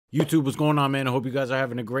YouTube, what's going on, man? I hope you guys are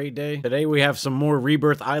having a great day. Today we have some more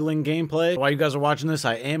Rebirth Island gameplay. While you guys are watching this,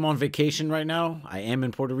 I am on vacation right now. I am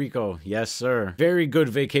in Puerto Rico. Yes, sir. Very good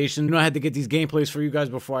vacation. You know, I had to get these gameplays for you guys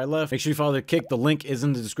before I left. Make sure you follow the kick. The link is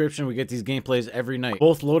in the description. We get these gameplays every night.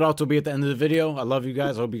 Both loadouts will be at the end of the video. I love you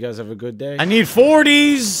guys. I hope you guys have a good day. I need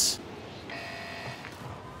 40s!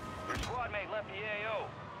 Your squad mate left the AO.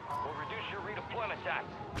 Will reduce your redeployment time.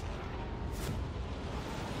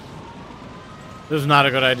 This is not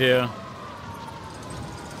a good idea.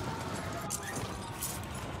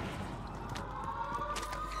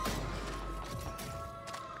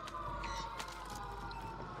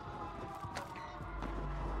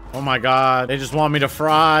 Oh my god, they just want me to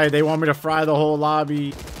fry. They want me to fry the whole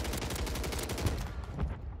lobby.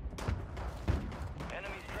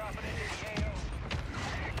 Enemies dropping into the AO.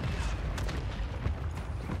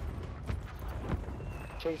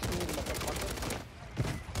 Chase me, motherfucker.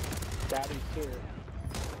 Daddy's here.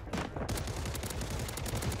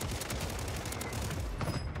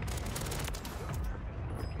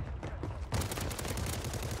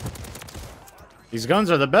 These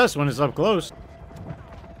guns are the best when it's up close.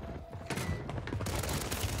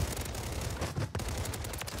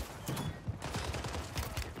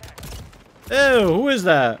 Ew, who is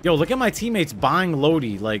that? Yo, look at my teammates buying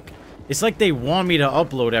Lodi. Like, it's like they want me to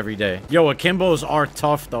upload every day. Yo, Akimbos are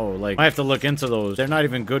tough, though. Like, I have to look into those. They're not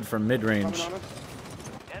even good for mid-range.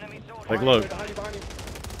 Enemy soldier. Like, look.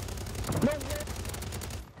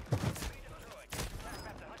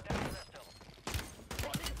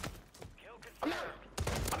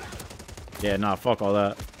 Yeah, nah, fuck all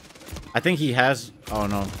that. I think he has... Oh,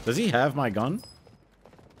 no. Does he have my gun?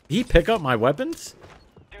 Did he pick up my weapons?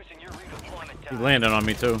 Reducing your redeployment He time. landed on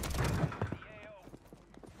me, too.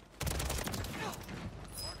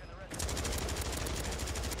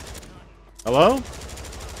 Hello?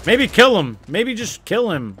 Maybe kill him. Maybe just kill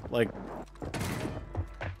him. Like...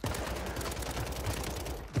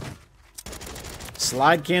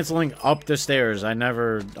 Slide canceling up the stairs. I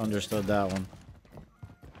never understood that one.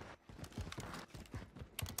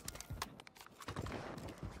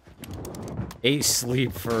 Ate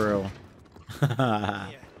sleep for real.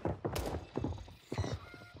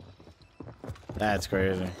 That's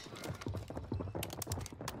crazy.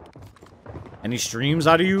 Any streams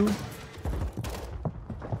out of you?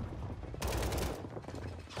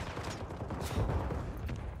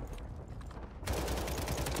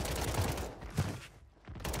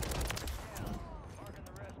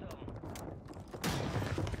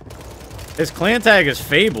 His clan tag is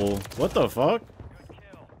Fable. What the fuck? Good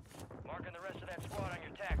kill. Marking the rest of that squad on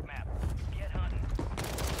your tac map. Get hunting.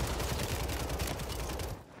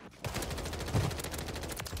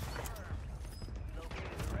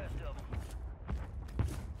 Located the rest of them.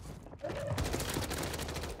 Tac map to hunt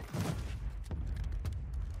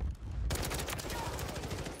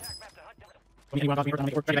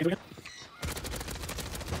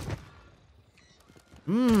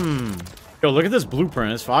them. Yo, look at this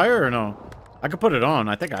blueprint. Is fire or no? I could put it on.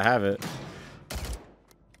 I think I have it.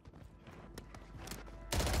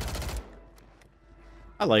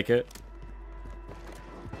 I like it.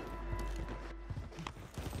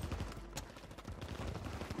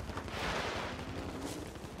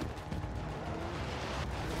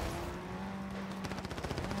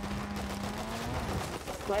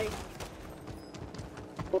 Right.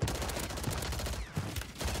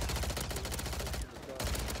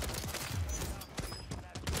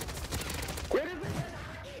 Where is it?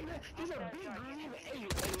 He's a big green ape and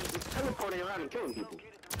he's just teleporting around and killing people.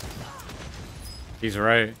 He's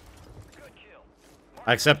right. Good kill.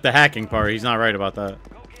 I accept the hacking part. He's not right about that.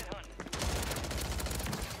 Go get hunting.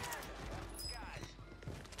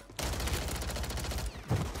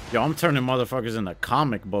 Yo, I'm turning motherfuckers into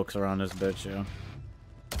comic books around this bitch, yo.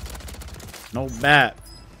 No bat.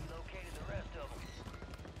 Located the rest of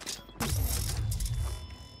them.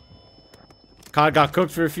 COD got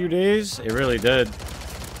cooked for a few days. It really did.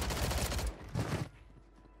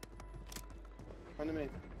 Enemy.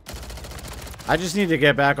 I just need to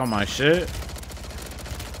get back on my shit.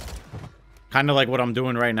 Kind of like what I'm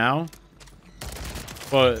doing right now.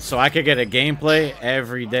 But so I could get a gameplay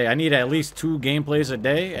every day. I need at least 2 gameplays a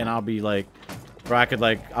day, and I'll be like, where I could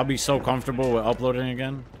like, I'll be so comfortable with uploading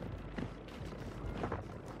again.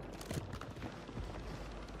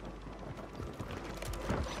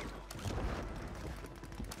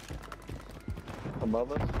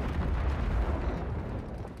 Above us.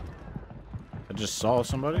 I just saw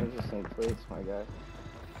somebody. There's the same place, my guy.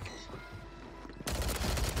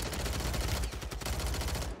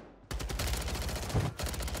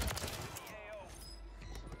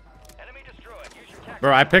 Enemy destroyed. Use your tactical.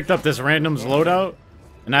 Bro, I picked up this random's loadout.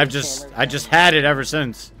 And I just had it ever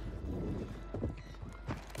since.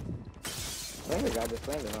 I think the guy just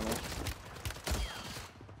landed on me.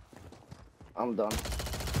 I'm done.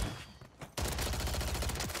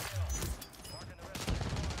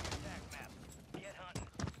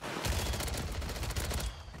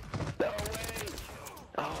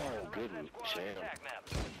 Oh, good shit.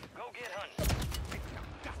 Go get hunting.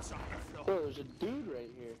 Bro, there's a dude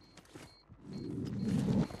right here.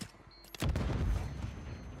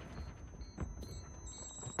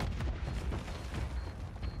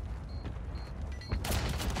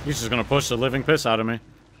 He's just gonna push the living piss out of me.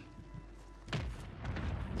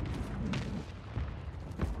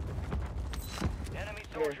 Enemy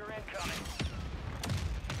soldier incoming.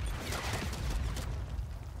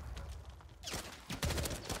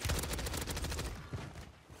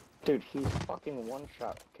 Dude, he's fucking one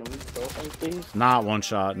shot. Can we kill him, please? Not one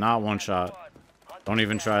shot. Not one shot. Don't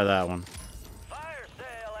even try that one. Fire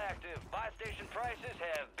sale active. Buy station prices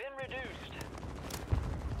have been reduced.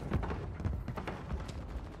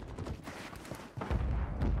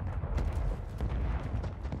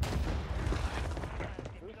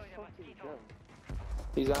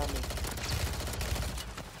 He's on me.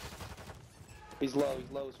 He's low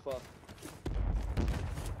as fuck.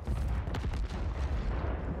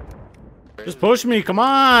 Just push me. Come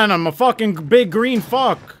on. I'm a fucking big green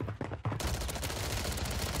fuck.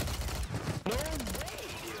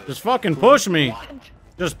 Just fucking push me.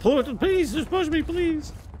 Just please. Just push me,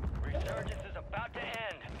 please. Resurgence is about to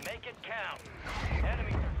end. Make it count.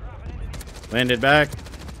 Enemies are dropping into the... Landed back.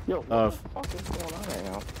 Yo, what the fuck is going on right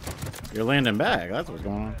now? You're landing back. That's what's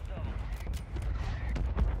going on.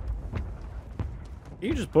 Can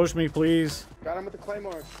you just push me, please? Got him with the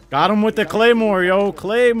claymore. Got him with the claymore, yo.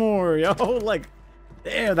 Claymore, yo. Like,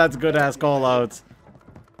 damn, that's good ass call outs.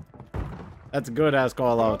 That's good ass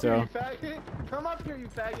call outs, yo. Come up here, you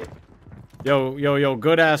faggot. Yo.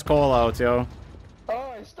 Good ass call outs, yo.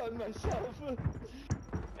 Oh, I stunned myself.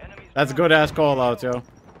 That's good ass call outs, yo.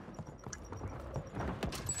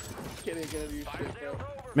 Kidding, you shit, bro.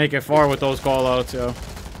 Make it far with those call outs, yo. Yeah,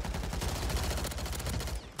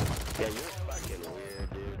 you're fucking weird,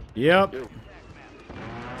 dude. Yep. Dude.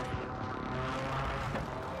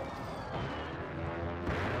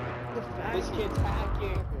 This kid's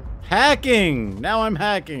hacking. Hacking. Now I'm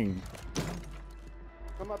hacking.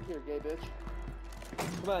 Come up here, gay bitch.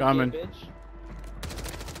 Come on, Coming. gay bitch.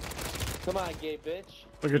 Come on, gay bitch.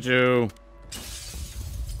 Look at you.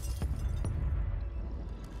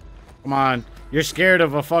 Come on. You're scared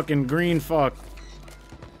of a fucking green fuck.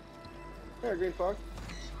 Here, green fuck.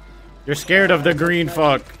 You're scared of the green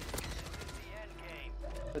fuck.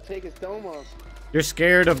 Let's take his dome off. You're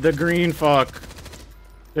scared of the green fuck.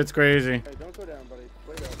 It's crazy. Hey, don't go down, buddy.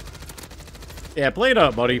 Play up. Yeah, play it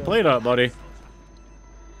up, buddy. Play it up, buddy.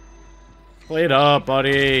 Play it up,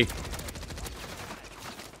 buddy.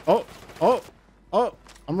 Oh.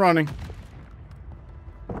 I'm running.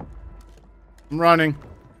 I'm running.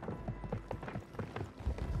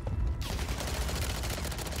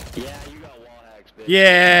 Yeah, you got wall hacks, bitch.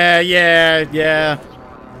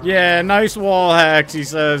 Yeah, nice wall hacks, he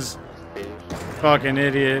says. Fucking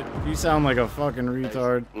idiot. You sound like a fucking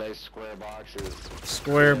retard. Nice square boxes.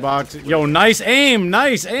 Square box. Yo, nice aim.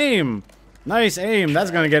 Nice aim. Nice aim.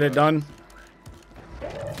 That's gonna get it done.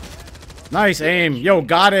 Nice aim. Yo,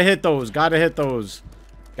 gotta hit those. Gotta hit those.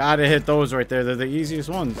 Gotta hit those right there. They're the easiest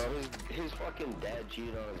ones. Bro, his fucking dad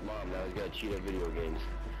cheated on his mom. Now he's gotta cheat at video games.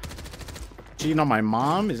 Cheating on my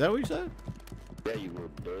mom? Is that what you said? Yeah, you were,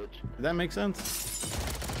 bitch. Does that make sense?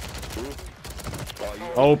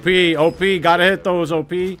 Oh, you OP. Gotta hit those,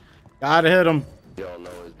 OP. Gotta hit them. You don't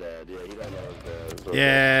know his dad. Yeah, you don't know his dad. It's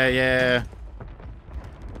okay.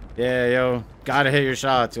 Yeah, yo. Gotta hit your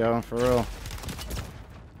shots, yo. For real.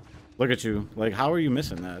 Look at you. Like, how are you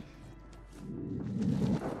missing that?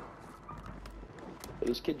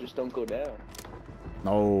 This kid just don't go down.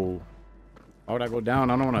 No. Why would I go down?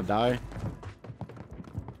 I don't want to die.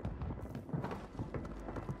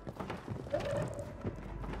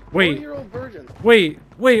 Wait. 40-year-old virgin. Wait.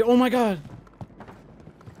 Oh my god.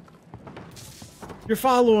 You're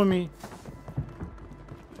following me.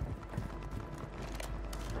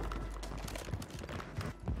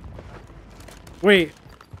 Wait,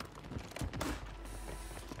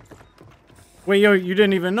 yo, you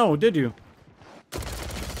didn't even know, did you?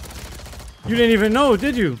 You didn't even know,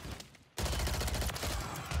 did you?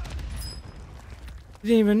 You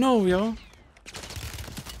didn't even know, yo.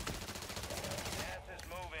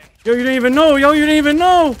 Yo, you didn't even know, yo, you didn't even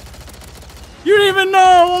know. You didn't even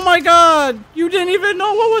know, oh my god. You didn't even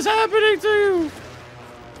know what was happening to you.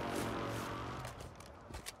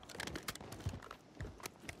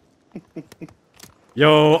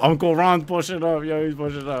 Yo, Uncle Ron's pushing up. Yo, he's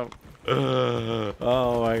pushing up.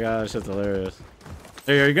 Oh my gosh, that's hilarious.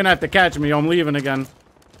 Hey, you're gonna have to catch me. I'm leaving again.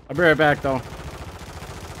 I'll be right back though.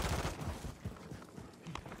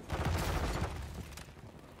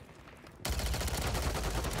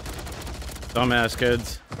 Dumbass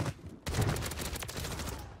kids.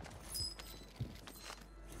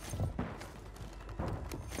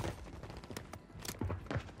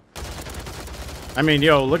 I mean,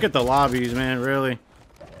 yo, look at the lobbies, man, really.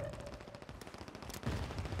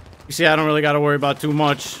 You see, I don't really got to worry about too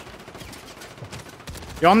much.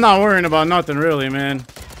 Yo, I'm not worrying about nothing, really, man.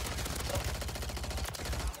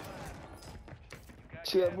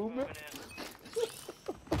 See that movement?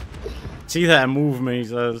 See that movement, he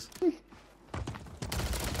says.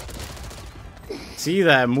 See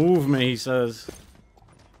that movement, he says.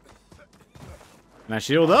 Can I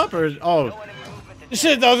shield up, or... Oh... This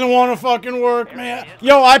shit doesn't want to fucking work, man.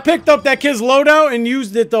 Yo, I picked up that kid's loadout and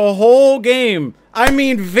used it the whole game. I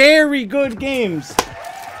mean, very good games.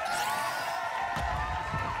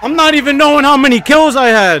 I'm not even knowing how many kills I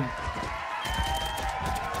had.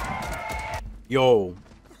 Yo.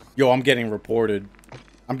 Yo, I'm getting reported.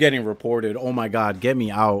 I'm getting reported. Oh my god, get me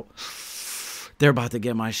out. They're about to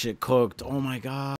get my shit cooked. Oh my god.